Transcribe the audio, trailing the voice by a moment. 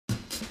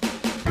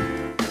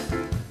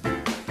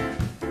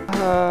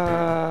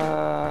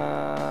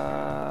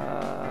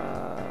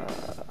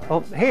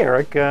Oh, hey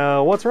Eric,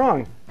 what's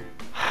wrong?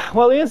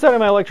 Well, the inside of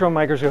my electron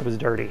microscope is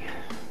dirty.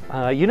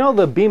 You know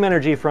the beam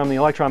energy from the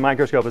electron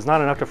microscope is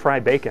not enough to fry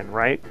bacon,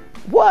 right?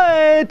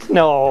 What?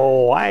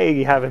 No,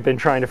 I haven't been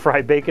trying to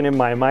fry bacon in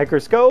my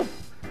microscope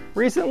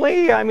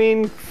recently. I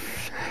mean,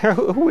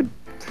 who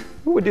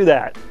would do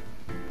that?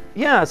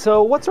 Yeah,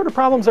 so what sort of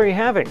problems are you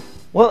having?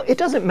 Well, it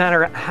doesn't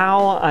matter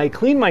how I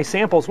clean my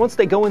samples. Once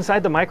they go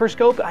inside the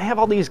microscope, I have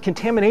all these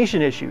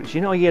contamination issues.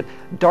 You know, you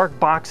get dark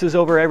boxes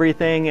over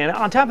everything, and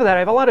on top of that, I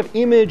have a lot of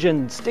image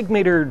and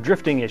stigmator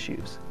drifting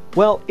issues.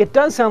 Well, it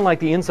does sound like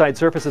the inside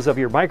surfaces of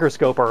your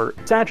microscope are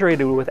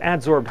saturated with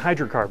adsorbed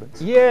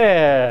hydrocarbons.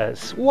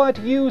 Yes, what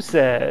you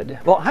said.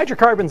 Well,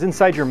 hydrocarbons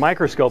inside your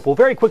microscope will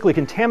very quickly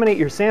contaminate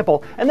your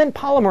sample and then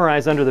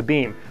polymerize under the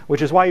beam,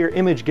 which is why your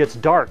image gets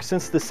dark,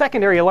 since the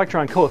secondary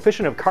electron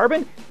coefficient of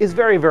carbon is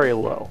very, very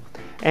low.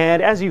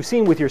 And as you've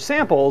seen with your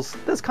samples,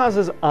 this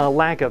causes a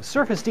lack of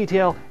surface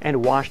detail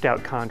and washed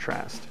out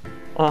contrast.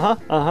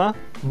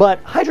 But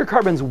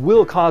hydrocarbons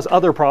will cause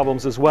other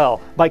problems as well.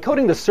 By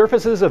coating the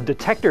surfaces of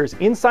detectors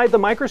inside the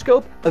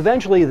microscope,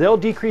 eventually they'll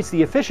decrease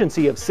the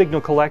efficiency of signal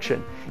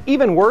collection.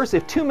 Even worse,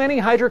 if too many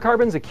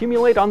hydrocarbons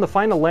accumulate on the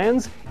final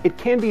lens, it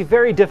can be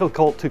very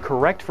difficult to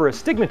correct for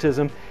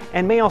astigmatism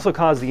and may also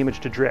cause the image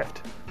to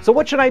drift. So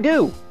what should I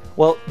do?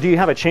 Well, do you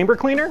have a chamber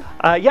cleaner?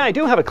 Yeah, I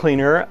do have a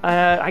cleaner.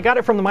 I got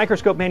it from the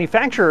microscope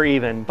manufacturer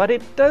even, but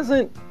it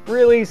doesn't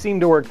really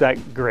seem to work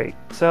that great.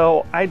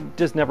 So I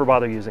just never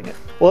bother using it.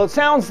 Well, it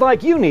sounds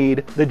like you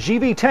need the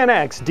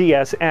GV10x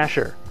DS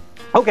Asher.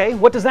 Okay,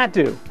 what does that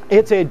do?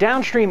 It's a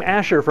downstream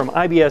Asher from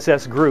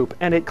ibss Group,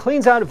 and it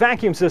cleans out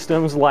vacuum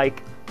systems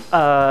like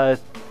a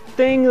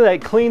thing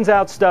that cleans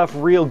out stuff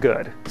real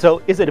good.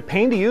 So is it a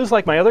pain to use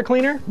like my other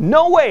cleaner?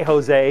 No way,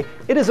 Jose.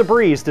 It is a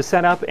breeze to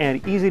set up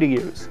and easy to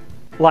use.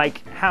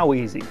 Like, how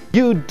easy?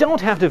 You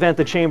don't have to vent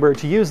the chamber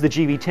to use the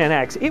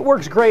GV10X. It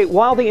works great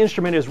while the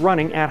instrument is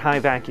running at high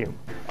vacuum.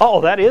 Oh,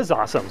 that is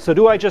awesome. So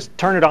do I just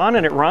turn it on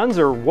and it runs,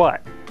 or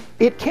what?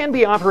 It can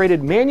be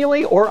operated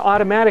manually or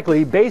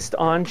automatically based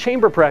on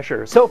chamber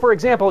pressure. So for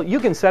example, you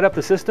can set up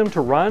the system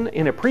to run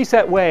in a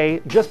preset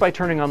way just by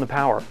turning on the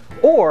power.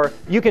 Or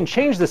you can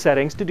change the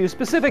settings to do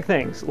specific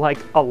things, like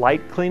a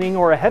light cleaning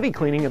or a heavy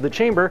cleaning of the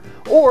chamber,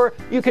 or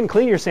you can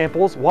clean your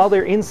samples while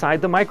they're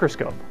inside the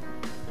microscope.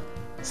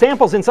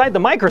 Samples inside the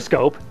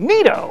microscope?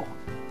 Neato!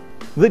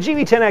 The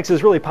GV10X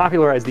has really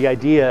popularized the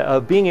idea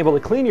of being able to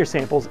clean your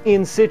samples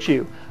in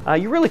situ.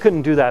 You really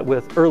couldn't do that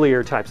with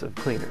earlier types of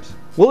cleaners.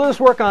 Will this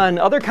work on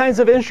other kinds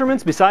of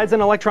instruments besides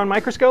an electron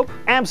microscope?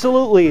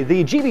 Absolutely!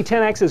 The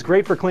GV10X is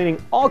great for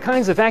cleaning all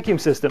kinds of vacuum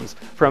systems,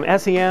 from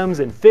SEMs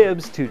and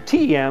FIBs to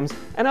TEMs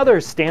and other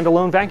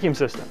standalone vacuum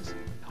systems.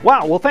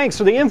 Wow, well thanks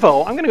for the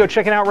info. I'm gonna go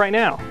check it out right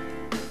now.